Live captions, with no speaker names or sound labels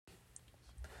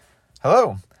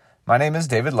Hello, my name is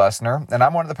David Lessner, and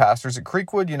I'm one of the pastors at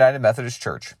Creekwood United Methodist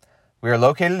Church. We are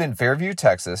located in Fairview,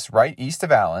 Texas, right east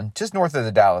of Allen, just north of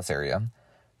the Dallas area.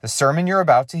 The sermon you're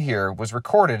about to hear was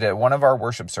recorded at one of our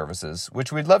worship services,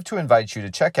 which we'd love to invite you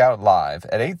to check out live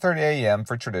at 8:30 a.m.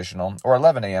 for traditional or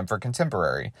 11 a.m. for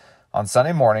contemporary on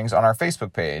Sunday mornings on our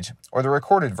Facebook page or the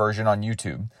recorded version on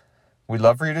YouTube. We'd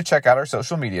love for you to check out our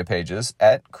social media pages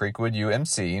at Creekwood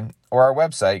UMC or our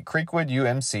website,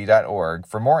 creekwoodumc.org,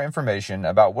 for more information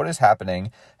about what is happening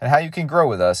and how you can grow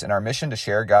with us in our mission to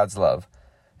share God's love.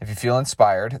 If you feel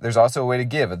inspired, there's also a way to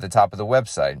give at the top of the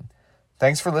website.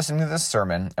 Thanks for listening to this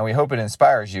sermon, and we hope it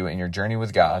inspires you in your journey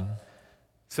with God.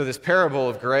 So this parable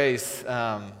of grace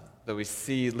that we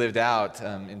see lived out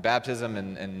in baptism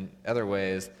and other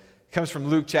ways comes from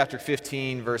Luke chapter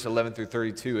 15, verse 11 through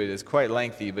 32. It is quite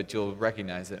lengthy, but you'll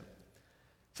recognize it.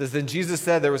 It says, "Then Jesus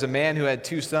said, there was a man who had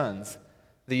 2 sons.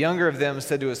 The younger of them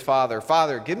said to his father,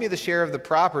 'Father, give me the share of the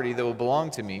property that will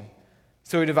belong to me.'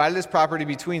 So he divided his property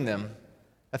between them.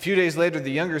 A few days later,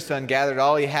 the younger son gathered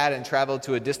all he had and traveled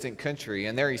to a distant country,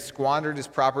 and there he squandered his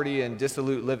property in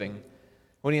dissolute living.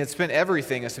 When he had spent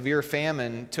everything, a severe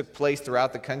famine took place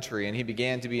throughout the country, and he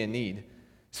began to be in need.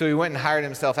 So he went and hired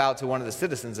himself out to one of the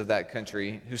citizens of that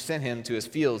country, who sent him to his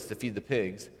fields to feed the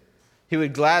pigs. He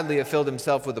would gladly have filled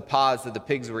himself with the pods that the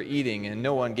pigs were eating, and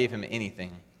no one gave him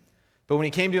anything. But when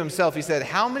he came to himself, he said,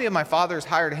 'How many of my father's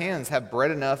hired hands have bread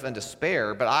enough and to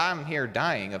spare, but I am here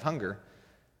dying of hunger?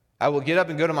 I will get up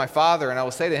and go to my father, and I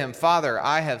will say to him, Father,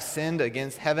 I have sinned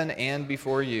against heaven and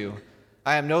before you.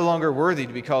 I am no longer worthy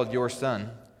to be called your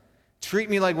son. Treat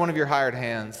me like one of your hired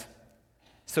hands.'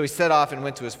 So he set off and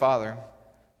went to his father.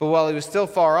 But while he was still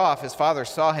far off, his father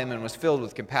saw him and was filled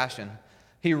with compassion.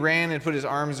 He ran and put his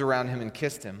arms around him and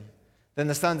kissed him. Then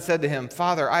the son said to him,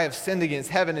 'Father, I have sinned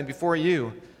against heaven and before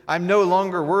you. I am no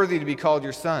longer worthy to be called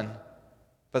your son.'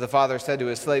 But the father said to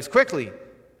his slaves, 'Quickly,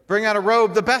 bring out a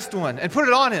robe, the best one, and put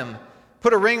it on him.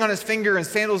 Put a ring on his finger and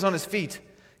sandals on his feet.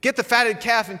 Get the fatted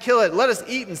calf and kill it. Let us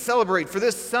eat and celebrate, for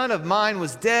this son of mine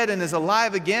was dead and is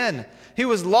alive again. He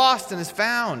was lost and is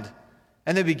found.'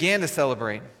 And they began to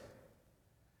celebrate.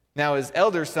 Now his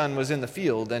elder son was in the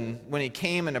field, and when he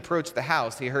came and approached the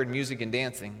house, he heard music and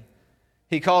dancing.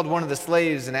 He called one of the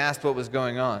slaves and asked what was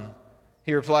going on.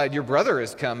 He replied, 'Your brother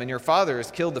has come, and your father has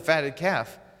killed the fatted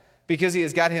calf, because he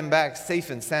has got him back safe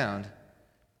and sound.'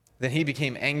 Then he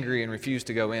became angry and refused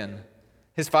to go in.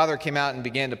 His father came out and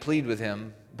began to plead with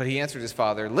him, but he answered his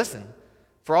father, 'Listen,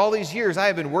 for all these years I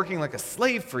have been working like a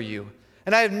slave for you,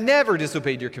 and I have never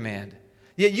disobeyed your command.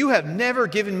 Yet you have never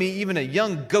given me even a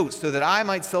young goat so that I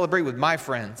might celebrate with my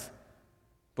friends.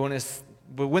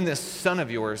 But when this son of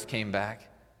yours came back,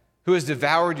 who has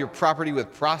devoured your property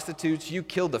with prostitutes, you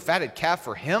killed the fatted calf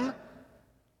for him?'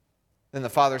 Then the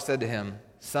father said to him,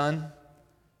 'Son,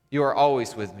 you are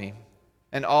always with me,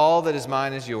 and all that is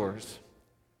mine is yours.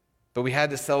 But we had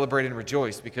to celebrate and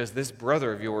rejoice because this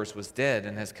brother of yours was dead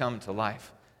and has come to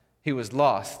life. He was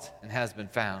lost and has been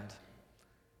found.'"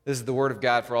 This is the word of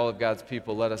God for all of God's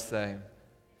people. Let us say,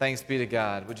 thanks be to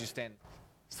God. Would you stand?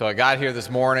 So I got here this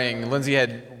morning. Lindsay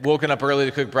had woken up early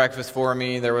to cook breakfast for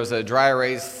me. There was a dry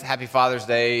erase Happy Father's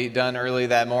Day done early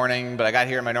that morning, but I got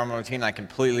here in my normal routine and I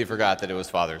completely forgot that it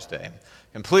was Father's Day.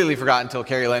 Completely forgot until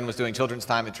Carrie Lynn was doing children's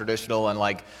time at Traditional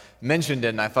and mentioned it,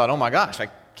 and I thought, oh my gosh, I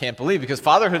can't believe, because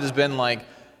fatherhood has been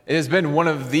it has been one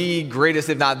of the greatest,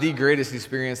 if not the greatest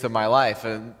experience of my life,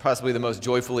 and possibly the most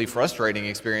joyfully frustrating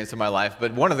experience of my life,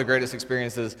 but one of the greatest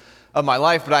experiences of my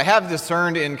life. But I have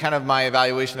discerned in kind of my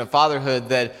evaluation of fatherhood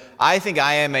that I think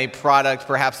I am a product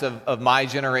perhaps of my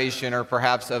generation, or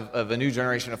perhaps of a new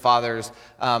generation of fathers.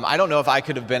 I don't know if I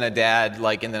could have been a dad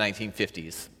in the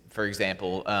 1950s, for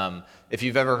example. If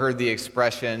you've ever heard the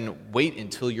expression, "wait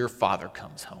until your father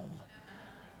comes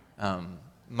home."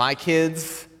 My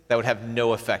kids, that would have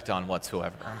no effect on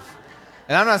whatsoever.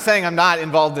 And I'm not saying I'm not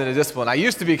involved in a discipline. I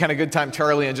used to be kind of good time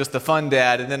Charlie and just the fun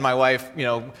dad, and then my wife,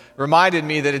 reminded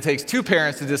me that it takes 2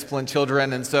 parents to discipline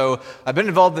children, and so I've been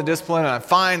involved in discipline, and I'm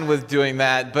fine with doing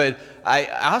that, but I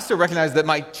also recognize that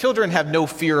my children have no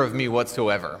fear of me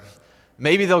whatsoever.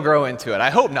 Maybe they'll grow into it. I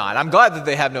hope not. I'm glad that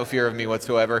they have no fear of me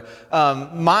whatsoever.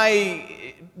 My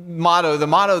motto, the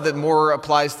motto that more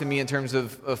applies to me in terms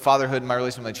of fatherhood and my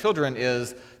relation with my children,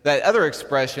 is that other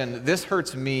expression, "This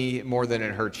hurts me more than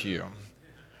it hurts you."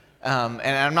 And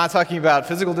I'm not talking about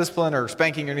physical discipline or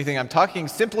spanking or anything. I'm talking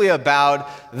simply about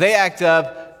they act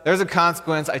up, there's a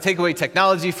consequence, I take away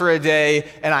technology for a day,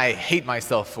 and I hate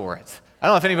myself for it. I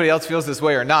don't know if anybody else feels this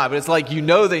way or not, but it's like you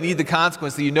know they need the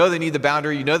consequence, you know they need the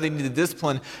boundary, you know they need the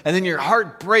discipline, and then your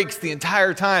heart breaks the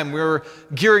entire time. We were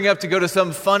gearing up to go to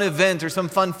some fun event or some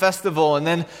fun festival, and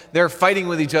then they're fighting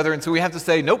with each other, and so we have to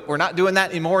say, nope, we're not doing that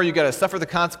anymore. You got to suffer the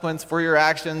consequence for your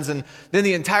actions. And then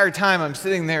the entire time I'm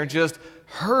sitting there just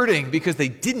hurting because they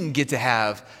didn't get to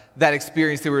have that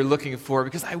experience they were looking for,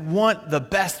 because I want the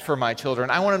best for my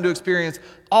children. I want them to experience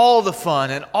all the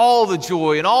fun and all the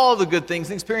joy and all the good things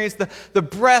and experience the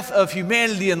breath of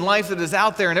humanity and life that is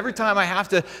out there. And every time I have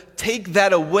to take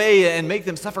that away and make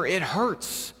them suffer, it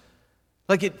hurts.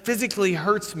 Like it physically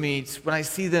hurts me when I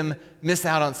see them miss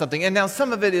out on something. And now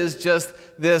some of it is just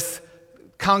this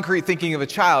concrete thinking of a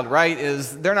child, right?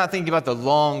 Is they're not thinking about the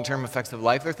long-term effects of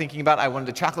life. They're thinking about, I wanted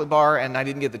a chocolate bar and I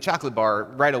didn't get the chocolate bar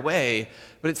right away,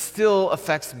 but it still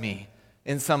affects me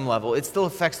in some level. It still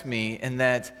affects me in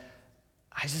that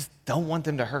I just don't want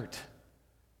them to hurt.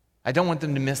 I don't want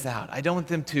them to miss out. I don't want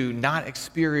them to not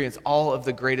experience all of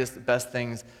the greatest, best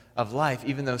things of life,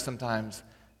 even though sometimes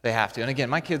they have to. And again,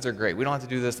 my kids are great. We don't have to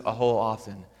do this a whole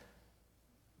often,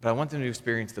 but I want them to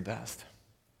experience the best.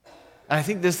 And I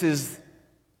think this is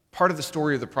part of the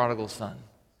story of the prodigal son,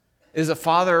 is a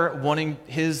father wanting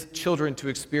his children to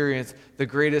experience the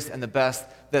greatest and the best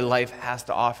that life has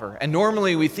to offer. And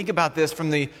normally we think about this from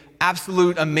the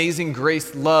absolute amazing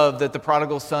grace love that the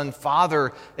prodigal son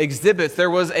father exhibits. There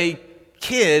was a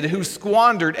kid who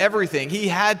squandered everything. He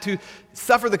had to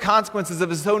suffer the consequences of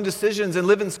his own decisions and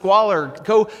live in squalor,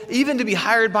 go even to be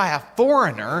hired by a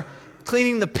foreigner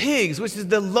cleaning the pigs, which is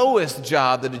the lowest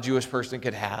job that a Jewish person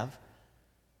could have.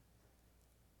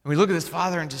 And we look at this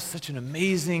father in just such an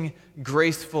amazing,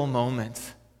 graceful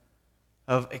moment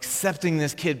of accepting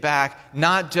this kid back,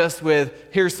 not just with,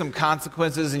 here's some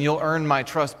consequences and you'll earn my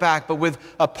trust back, but with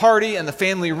a party and the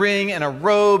family ring and a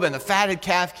robe and the fatted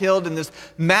calf killed and this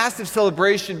massive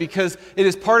celebration, because it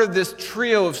is part of this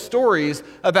trio of stories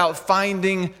about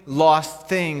finding lost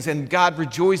things and God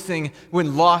rejoicing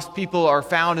when lost people are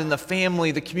found in the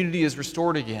family, the community is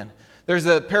restored again. There's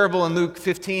a parable in Luke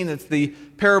 15. It's the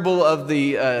parable of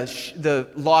the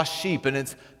lost sheep,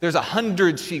 and there's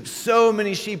 100 sheep, so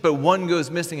many sheep, but one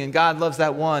goes missing, and God loves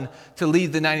that one to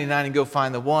leave the 99 and go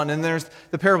find the one. And there's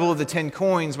the parable of the 10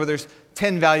 coins, where there's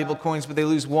 10 valuable coins, but they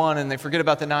lose one, and they forget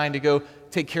about the 9 to go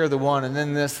take care of the one. And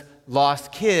then this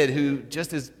lost kid who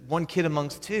just is one kid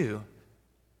amongst two.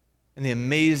 And the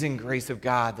amazing grace of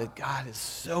God, that God is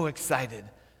so excited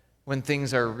when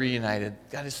things are reunited.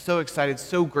 God is so excited,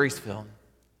 so grace-filled.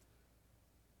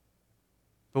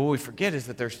 But what we forget is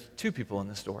that there's two people in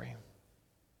the story.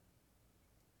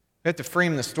 We have to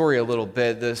frame the story a little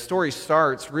bit. The story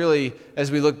starts really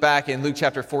as we look back in Luke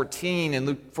chapter 14. In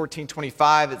Luke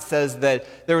 14:25, it says that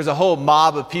there was a whole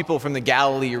mob of people from the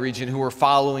Galilee region who were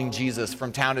following Jesus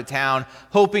from town to town,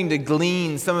 hoping to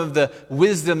glean some of the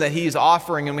wisdom that he's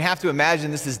offering. And we have to imagine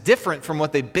this is different from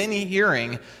what they've been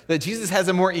hearing, that Jesus has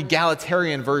a more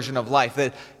egalitarian version of life,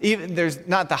 that even there's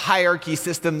not the hierarchy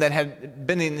system that had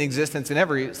been in existence in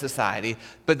every society,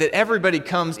 but that everybody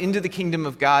comes into the kingdom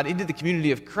of God, into the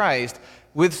community of Christ,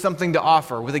 with something to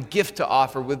offer, with a gift to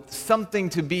offer, with something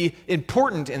to be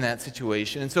important in that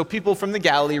situation. And so people from the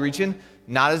Galilee region,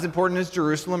 not as important as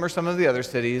Jerusalem or some of the other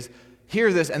cities,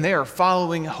 hear this and they are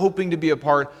following, hoping to be a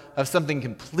part of something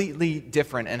completely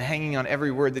different and hanging on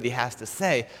every word that he has to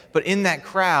say. But in that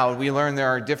crowd, we learn there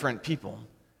are different people.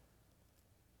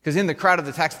 Because in the crowd of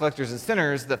the tax collectors and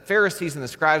sinners, the Pharisees and the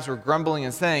scribes were grumbling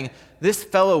and saying, "This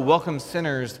fellow welcomes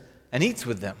sinners and eats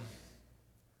with them."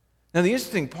 Now, the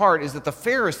interesting part is that the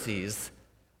Pharisees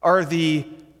are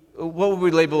what would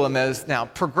we label them as now,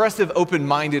 progressive,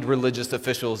 open-minded religious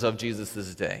officials of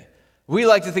Jesus' day. We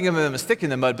like to think of them as stick in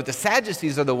the mud, but the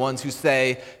Sadducees are the ones who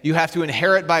say you have to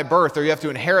inherit by birth or you have to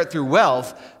inherit through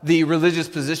wealth the religious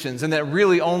positions, and that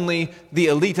really only the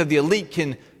elite of the elite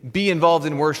can be involved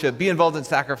in worship, be involved in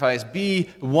sacrifice, be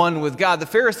one with God. The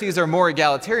Pharisees are more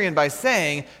egalitarian by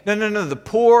saying, no, the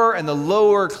poor and the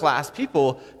lower class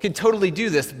people can totally do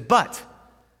this, but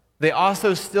they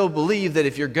also still believe that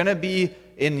if you're going to be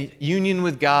in union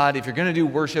with God, if you're going to do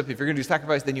worship, if you're going to do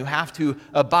sacrifice, then you have to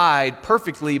abide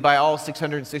perfectly by all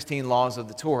 616 laws of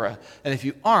the Torah. And if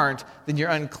you aren't, then you're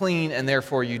unclean and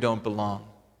therefore you don't belong.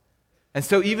 And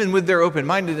so even with their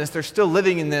open-mindedness, they're still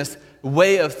living in this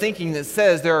way of thinking that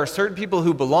says there are certain people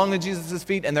who belong at Jesus'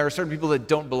 feet and there are certain people that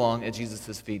don't belong at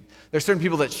Jesus' feet. There are certain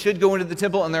people that should go into the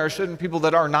temple and there are certain people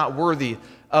that are not worthy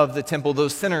of the temple.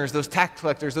 Those sinners, those tax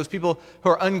collectors, those people who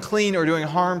are unclean or doing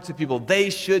harm to people, they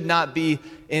should not be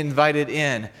invited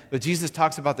in. But Jesus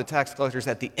talks about the tax collectors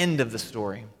at the end of the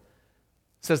story.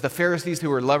 It says the Pharisees who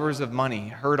were lovers of money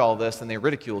heard all this and they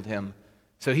ridiculed him.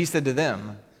 So he said to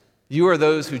them, You are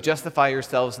those who justify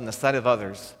yourselves in the sight of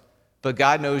others, but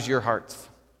God knows your hearts.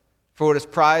 For what is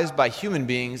prized by human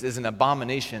beings is an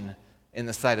abomination in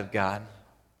the sight of God.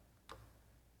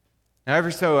 Now,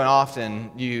 every so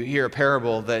often, you hear a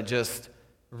parable that just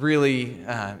really,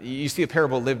 you see a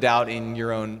parable lived out in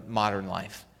your own modern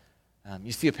life.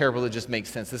 You see a parable that just makes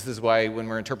sense. This is why when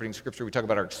we're interpreting Scripture, we talk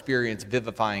about our experience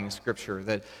vivifying Scripture,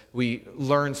 that we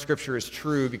learn Scripture is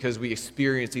true because we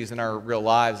experience these in our real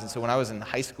lives. And so when I was in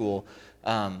high school,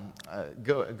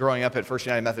 growing up at First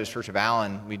United Methodist Church of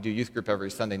Allen, we do youth group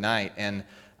every Sunday night, and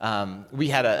we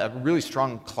had a really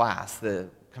strong class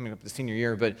coming up the senior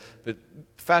year. But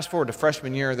fast forward to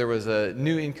freshman year, there was a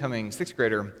new incoming sixth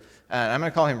grader, and I'm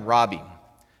going to call him Robbie.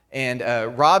 And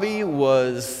Robbie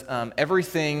was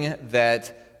everything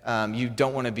that you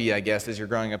don't want to be, I guess, as you're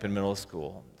growing up in middle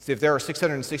school. See, if there are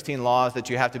 616 laws that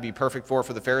you have to be perfect for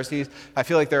the Pharisees, I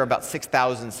feel like there are about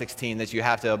 6,016 that you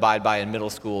have to abide by in middle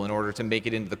school in order to make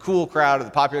it into the cool crowd or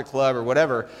the popular club or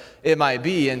whatever it might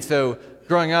be. And so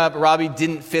growing up, Robbie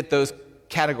didn't fit those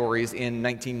categories in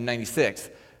 1996.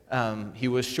 He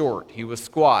was short, he was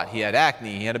squat, he had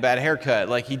acne, he had a bad haircut.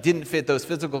 Like, he didn't fit those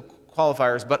physical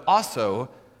qualifiers, but also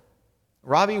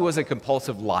Robbie was a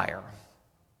compulsive liar.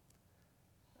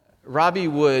 Robbie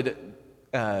would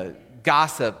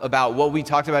gossip about what we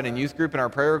talked about in youth group and our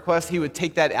prayer requests. He would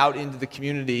take that out into the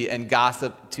community and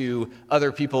gossip to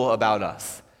other people about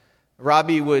us.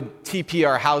 Robbie would TP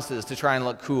our houses to try and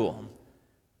look cool.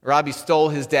 Robbie stole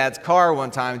his dad's car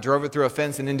one time, drove it through a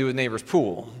fence and into a neighbor's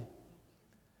pool.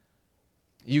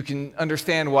 You can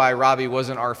understand why Robbie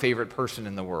wasn't our favorite person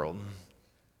in the world.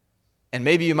 And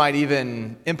maybe you might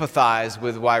even empathize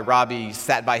with why Robbie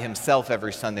sat by himself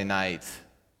every Sunday night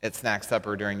at snack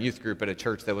supper during youth group at a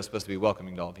church that was supposed to be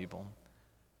welcoming to all people.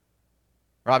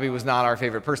 Robbie was not our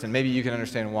favorite person. Maybe you can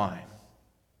understand why.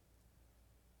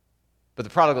 But the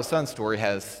prodigal son story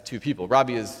has two people.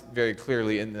 Robbie is very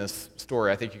clearly in this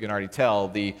story, I think you can already tell,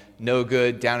 the no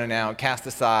good, down and out, cast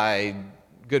aside,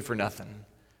 good for nothing.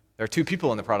 There are two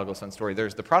people in the prodigal son story.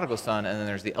 There's the prodigal son and then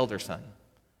there's the elder son.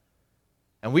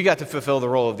 And we got to fulfill the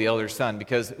role of the elder son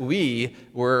because we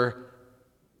were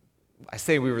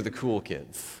the cool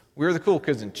kids. We were the cool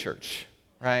kids in church,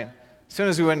 right? As soon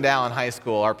as we went down in high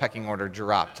school, our pecking order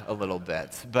dropped a little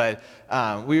bit. But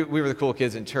we were the cool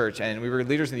kids in church, and we were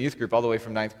leaders in the youth group all the way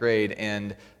from 9th grade.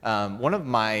 And one of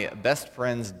my best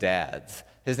friend's dads,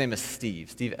 his name is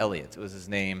Steve Elliott was his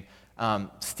name.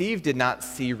 Steve did not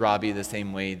see Robbie the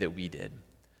same way that we did.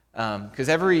 Because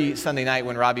every Sunday night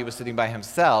when Robbie was sitting by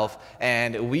himself,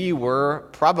 and we were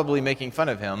probably making fun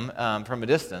of him from a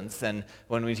distance, and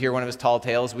when we'd hear one of his tall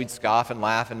tales, we'd scoff and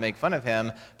laugh and make fun of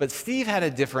him. But Steve had a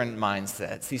different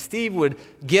mindset. See, Steve would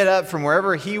get up from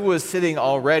wherever he was sitting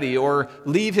already or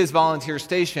leave his volunteer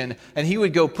station, and he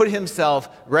would go put himself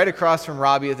right across from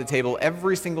Robbie at the table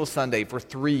every single Sunday. For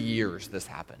 3 years this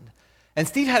happened. And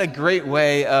Steve had a great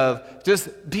way of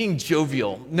just being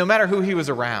jovial, no matter who he was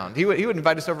around. He would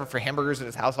invite us over for hamburgers at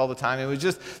his house all the time. It was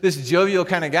just this jovial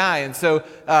kind of guy. And so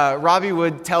Robbie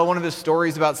would tell one of his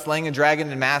stories about slaying a dragon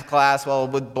in math class while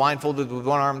blindfolded with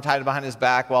one arm tied behind his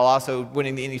back while also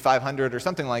winning the Indy 500 or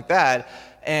something like that.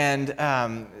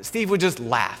 And Steve would just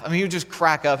laugh. I mean, he would just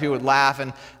crack up. He would laugh,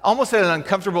 and almost at an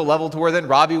uncomfortable level to where then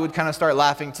Robbie would kind of start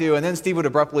laughing too. And then Steve would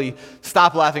abruptly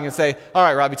stop laughing and say, "All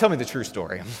right, Robbie, tell me the true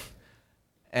story."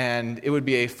 And it would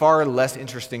be a far less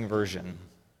interesting version,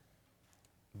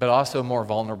 but also more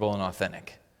vulnerable and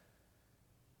authentic.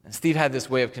 And Steve had this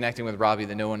way of connecting with Robbie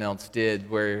that no one else did,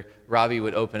 where Robbie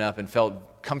would open up and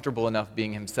felt comfortable enough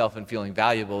being himself and feeling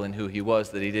valuable in who he was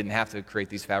that he didn't have to create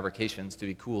these fabrications to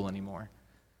be cool anymore.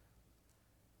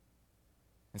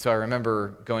 And so I remember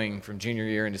going from junior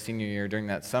year into senior year during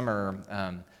that summer,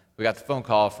 we got the phone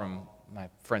call from my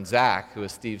friend Zach, who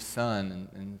was Steve's son,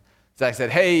 and Zach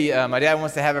said, "Hey, my dad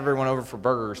wants to have everyone over for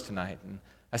burgers tonight." And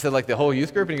I said, "Like the whole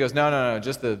youth group?" And he goes, No,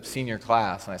 just the senior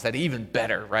class. And I said, "Even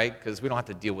better, right? Because we don't have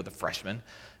to deal with the freshmen."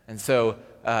 And so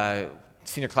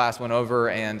senior class went over,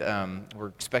 and we're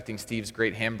expecting Steve's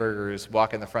great hamburgers.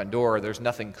 Walk in the front door, there's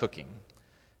nothing cooking.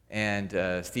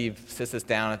 And Steve sits us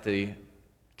down at the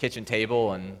kitchen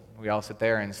table, and we all sit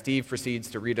there, and Steve proceeds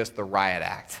to read us the riot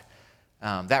act.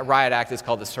 That riot act is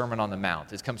called the Sermon on the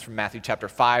Mount. It comes from Matthew chapter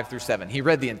 5 through 7. He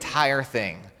read the entire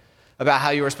thing about how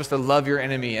you are supposed to love your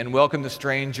enemy and welcome the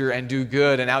stranger and do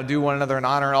good and outdo one another in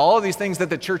honor and all of these things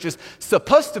that the church is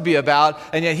supposed to be about,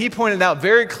 and yet he pointed out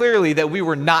very clearly that we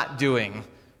were not doing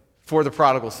for the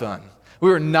prodigal son. We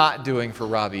were not doing for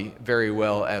Robbie very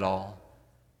well at all.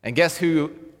 And guess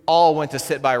who all went to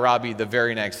sit by Robbie the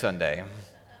very next Sunday?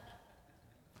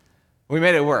 We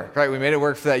made it work, right? We made it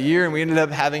work for that year, and we ended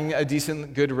up having a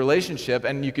decent, good relationship.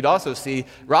 And you could also see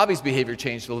Robbie's behavior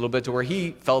changed a little bit to where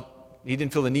he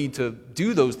didn't feel the need to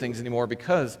do those things anymore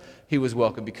because he was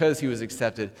welcome, because he was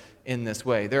accepted in this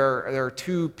way. There are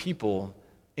two people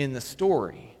in the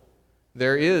story.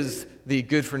 There is the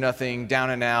good-for-nothing, down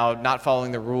and out, not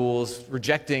following the rules,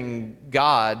 rejecting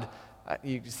God,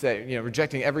 you could say,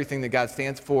 rejecting everything that God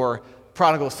stands for,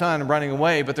 prodigal son running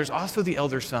away, but there's also the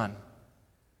elder son.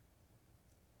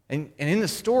 And in the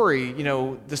story,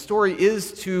 the story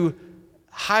is to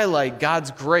highlight God's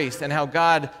grace and how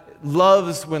God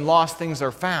loves when lost things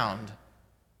are found.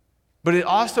 But it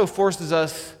also forces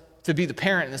us to be the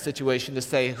parent in the situation to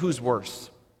say, who's worse?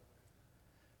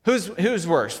 Who's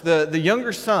worse? The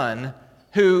younger son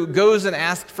who goes and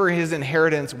asks for his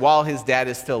inheritance while his dad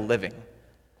is still living.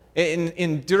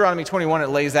 In Deuteronomy 21, it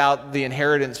lays out the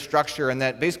inheritance structure, and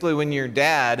that basically when your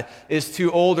dad is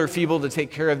too old or feeble to take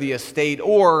care of the estate,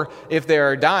 or if they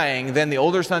are dying, then the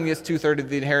older son gets 2/3 of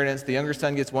the inheritance, the younger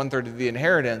son gets 1/3 of the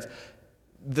inheritance.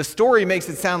 The story makes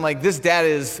it sound like this dad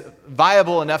is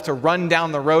viable enough to run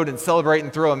down the road and celebrate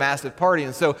and throw a massive party.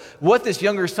 And so what this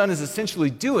younger son is essentially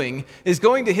doing is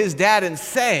going to his dad and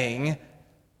saying,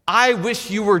 I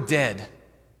wish you were dead.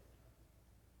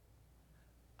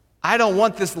 I don't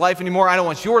want this life anymore. I don't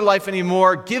want your life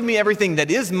anymore. Give me everything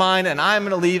that is mine, and I'm going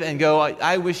to leave and go.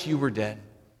 I wish you were dead.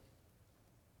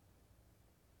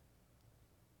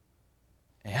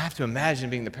 And you have to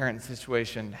imagine being the parent in the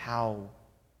situation, how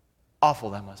awful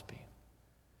that must be.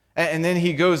 And then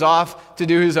he goes off to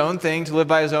do his own thing, to live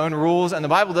by his own rules. And the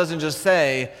Bible doesn't just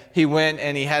say he went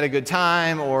and he had a good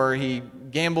time or he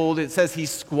gambled. It says he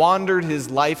squandered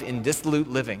his life in dissolute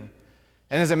living.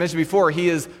 And as I mentioned before, he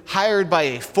is hired by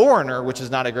a foreigner, which is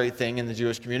not a great thing in the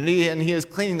Jewish community, and he is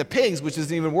cleaning the pigs, which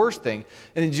is an even worse thing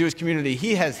in the Jewish community.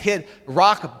 He has hit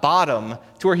rock bottom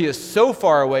to where he is so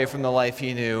far away from the life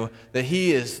he knew that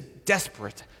he is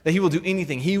desperate, that he will do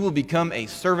anything. He will become a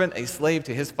servant, a slave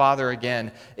to his father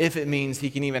again, if it means he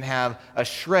can even have a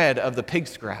shred of the pig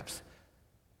scraps.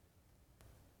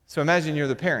 So imagine you're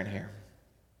the parent here,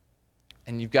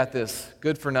 and you've got this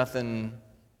good-for-nothing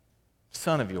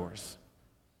son of yours.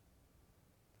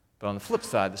 But on the flip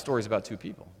side, the story is about two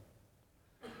people.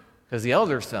 Because the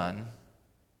elder son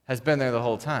has been there the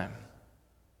whole time.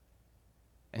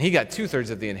 And he got 2/3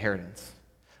 of the inheritance.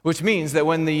 Which means that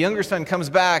when the younger son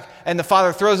comes back and the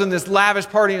father throws him this lavish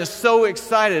party and is so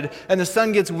excited, and the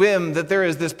son gets wind that there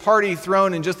is this party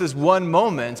thrown in just this one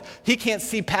moment, he can't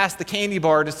see past the candy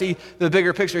bar to see the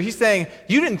bigger picture. He's saying,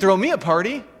 you didn't throw me a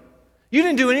party. You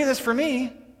didn't do any of this for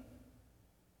me.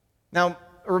 Now,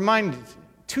 remind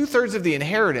 2/3 of the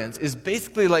inheritance is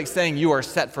basically like saying you are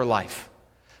set for life.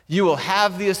 You will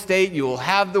have the estate, you will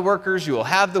have the workers, you will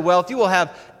have the wealth, you will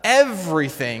have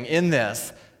everything in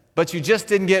this, but you just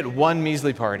didn't get one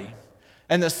measly party.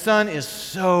 And the son is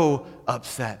so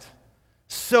upset,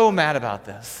 so mad about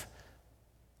this.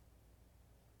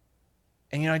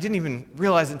 And I didn't even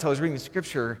realize it until I was reading the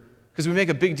scripture, because we make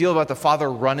a big deal about the father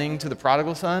running to the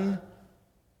prodigal son.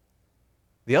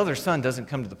 The elder son doesn't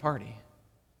come to the party.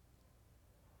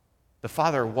 The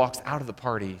father walks out of the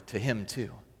party to him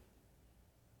too.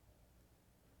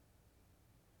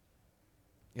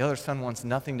 The other son wants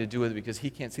nothing to do with it because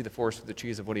he can't see the forest for the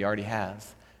trees of what he already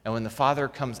has. And when the father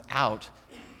comes out,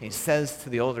 he says to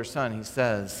the older son, he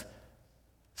says,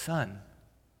 son,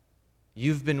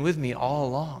 you've been with me all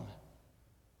along.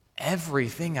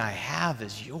 Everything I have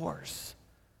is yours,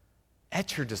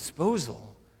 at your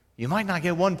disposal. You might not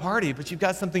get one party, but you've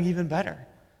got something even better.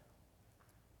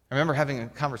 I remember having a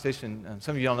conversation,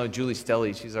 some of you all know Julie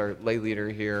Stelly, she's our lay leader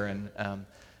here, and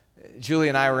Julie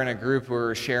and I were in a group where we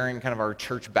were sharing kind of our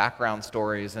church background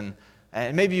stories, and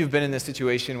maybe you've been in this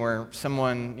situation where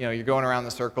someone, you're going around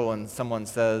the circle and someone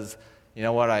says, you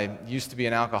know what, I used to be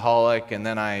an alcoholic, and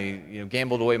then I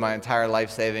gambled away my entire life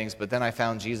savings, but then I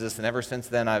found Jesus, and ever since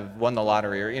then I've won the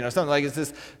lottery, or something like it's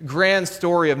this grand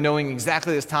story of knowing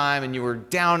exactly this time, and you were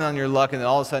down on your luck, and then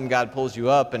all of a sudden God pulls you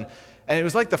up, and it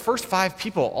was like the first 5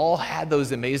 people all had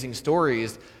those amazing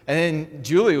stories. And then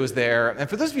Julie was there. And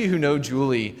for those of you who know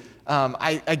Julie,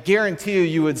 I guarantee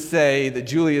you would say that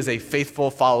Julie is a faithful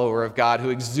follower of God who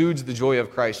exudes the joy of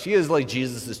Christ. She is like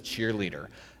Jesus' cheerleader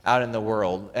out in the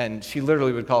world. And she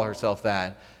literally would call herself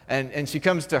that. And she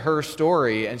comes to her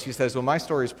story and she says, well, my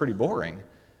story is pretty boring.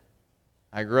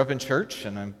 I grew up in church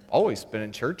and I've always been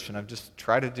in church and I've just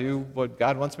tried to do what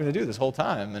God wants me to do this whole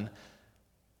time. And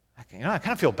I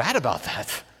kind of feel bad about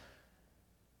that.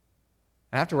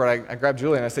 And afterward, I grabbed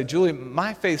Julie and I said, Julie,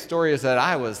 my faith story is that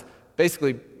I was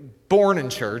basically born in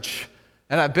church,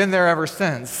 and I've been there ever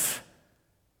since.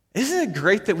 Isn't it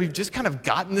great that we've just kind of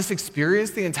gotten this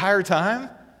experience the entire time?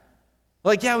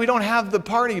 Like, yeah, we don't have the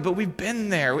party, but we've been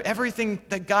there. Everything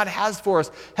that God has for us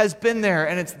has been there,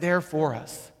 and it's there for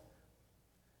us.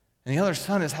 And the other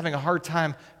son is having a hard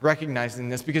time recognizing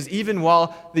this, because even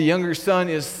while the younger son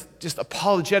is just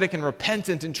apologetic and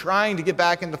repentant and trying to get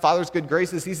back into the father's good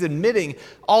graces, he's admitting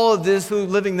all of this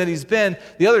living that he's been.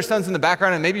 The other son's in the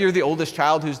background, and maybe you're the oldest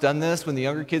child who's done this. When the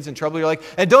younger kid's in trouble, you're like,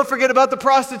 and don't forget about the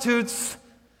prostitutes,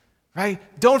 right?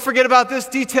 Don't forget about this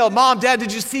detail. Mom, Dad,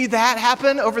 did you see that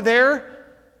happen over there?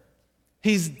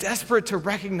 He's desperate to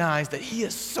recognize that he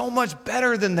is so much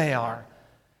better than they are.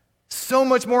 So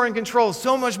much more in control,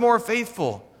 so much more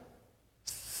faithful.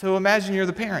 So imagine you're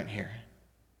the parent here.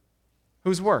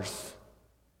 Who's worse?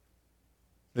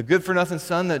 The good-for-nothing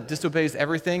son that disobeys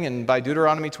everything, and by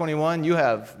Deuteronomy 21, you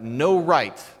have no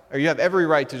right, or you have every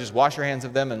right to just wash your hands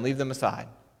of them and leave them aside.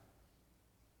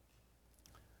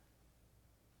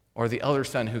 Or the elder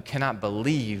son who cannot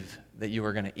believe that you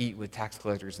are going to eat with tax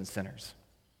collectors and sinners.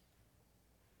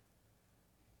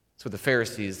 That's what the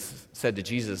Pharisees said to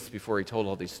Jesus before he told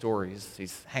all these stories.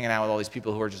 He's hanging out with all these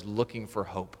people who are just looking for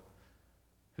hope,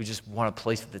 who just want a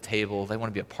place at the table. They want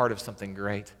to be a part of something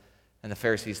great. And the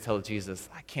Pharisees tell Jesus,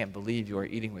 I can't believe you are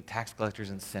eating with tax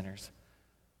collectors and sinners.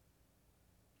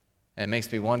 And it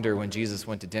makes me wonder, when Jesus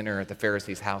went to dinner at the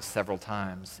Pharisees' house several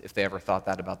times, if they ever thought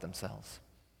that about themselves.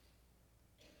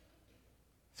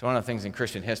 So one of the things in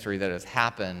Christian history that has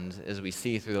happened, as we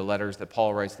see through the letters that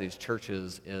Paul writes to these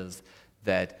churches, is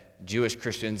that Jewish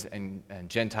Christians and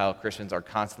Gentile Christians are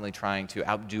constantly trying to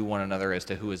outdo one another as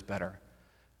to who is better.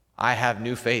 I have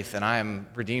new faith, and I am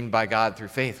redeemed by God through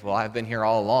faith. Well, I've been here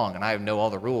all along, and I know all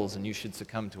the rules, and you should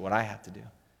succumb to what I have to do.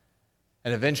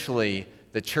 And eventually,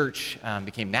 the church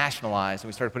became nationalized, and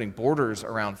we started putting borders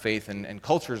around faith and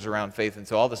cultures around faith. And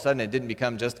so all of a sudden, it didn't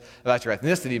become just about your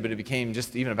ethnicity, but it became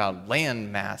just even about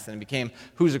land mass. And it became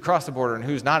who's across the border and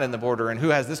who's not in the border, and who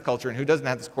has this culture and who doesn't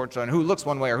have this culture, and who looks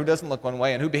one way or who doesn't look one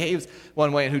way, and who behaves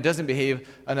one way and who doesn't behave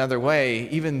another way,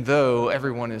 even though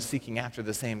everyone is seeking after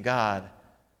the same God.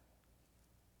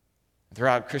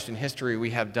 Throughout Christian history, we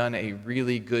have done a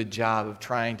really good job of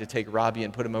trying to take Robbie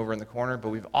and put him over in the corner, but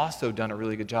we've also done a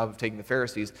really good job of taking the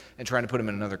Pharisees and trying to put them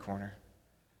in another corner.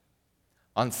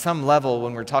 On some level,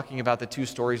 when we're talking about the two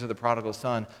stories of the prodigal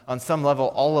son, on some level,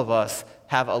 all of us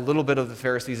have a little bit of the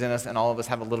Pharisees in us, and all of us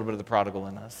have a little bit of the prodigal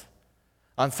in us.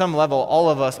 On some level, all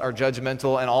of us are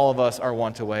judgmental, and all of us are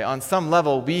want-away. On some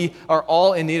level, we are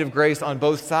all in need of grace on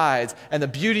both sides. And the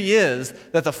beauty is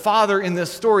that the father in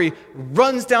this story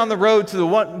runs down the road to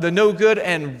the no good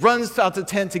and runs out the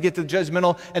tent to get to the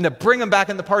judgmental and to bring them back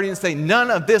in the party and say,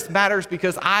 none of this matters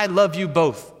because I love you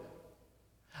both.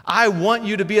 I want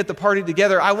you to be at the party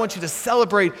together. I want you to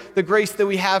celebrate the grace that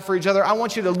we have for each other. I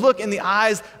want you to look in the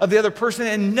eyes of the other person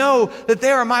and know that they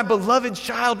are my beloved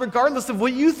child, regardless of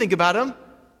what you think about them.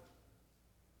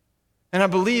 And I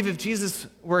believe if Jesus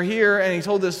were here and he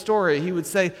told this story, he would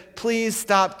say, please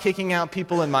stop kicking out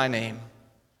people in my name.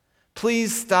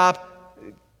 Please stop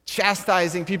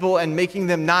chastising people and making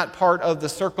them not part of the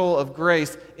circle of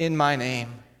grace in my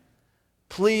name.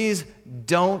 Please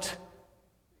don't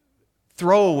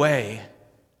throw away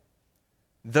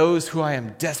those who I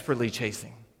am desperately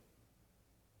chasing,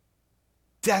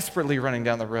 desperately running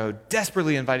down the road,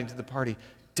 desperately inviting to the party.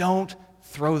 Don't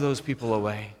throw those people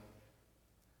away.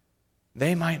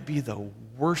 They might be the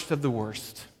worst of the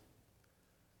worst,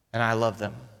 and I love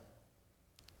them.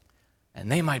 And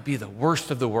they might be the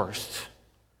worst of the worst,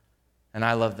 and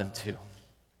I love them too.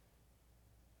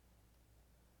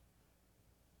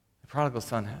 The prodigal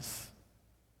son has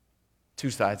two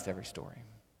sides to every story.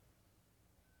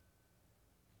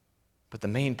 But the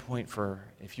main point for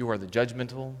if you are the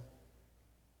judgmental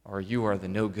or you are the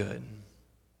no good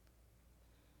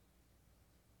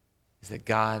is that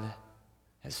God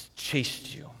has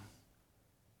chased you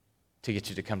to get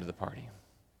you to come to the party.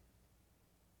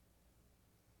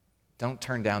 Don't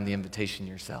turn down the invitation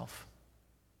yourself.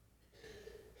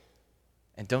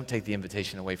 And don't take the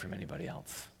invitation away from anybody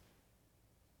else.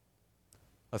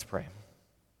 Let's pray.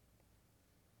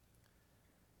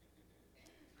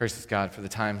 Gracious God, for the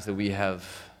times that we have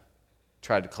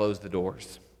tried to close the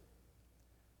doors,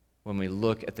 when we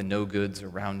look at the no goods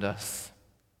around us,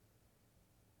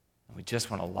 and we just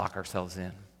want to lock ourselves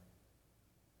in.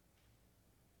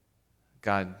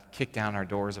 God, kick down our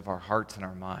doors of our hearts and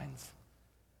our minds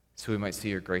so we might see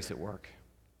your grace at work.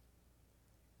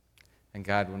 And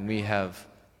God, when we have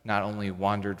not only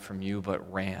wandered from you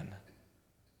but ran,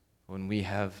 when we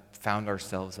have found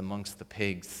ourselves amongst the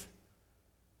pigs,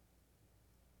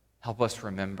 help us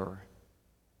remember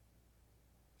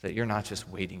that you're not just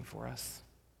waiting for us,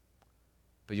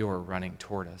 but you are running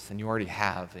toward us, and you already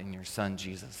have in your Son,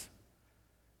 Jesus.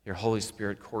 Your Holy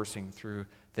Spirit coursing through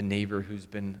the neighbor who's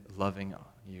been loving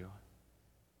you.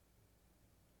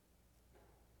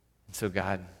 And so,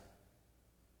 God,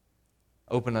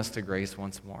 open us to grace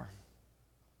once more.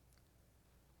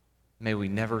 May we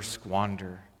never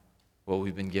squander what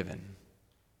we've been given.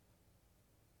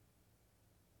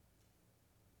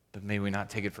 But may we not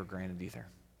take it for granted either.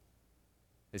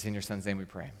 It's in your Son's name we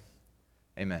pray.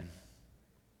 Amen.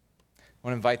 I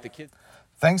want to invite the kids.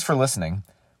 Thanks for listening.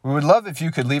 We would love if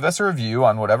you could leave us a review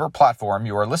on whatever platform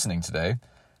you are listening today,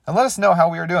 and let us know how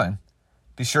we are doing.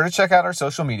 Be sure to check out our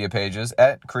social media pages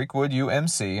at Creekwood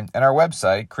UMC and our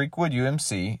website,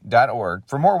 creekwoodumc.org,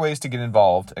 for more ways to get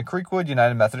involved at Creekwood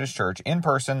United Methodist Church in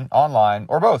person, online,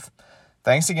 or both.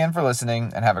 Thanks again for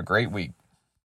listening, and have a great week.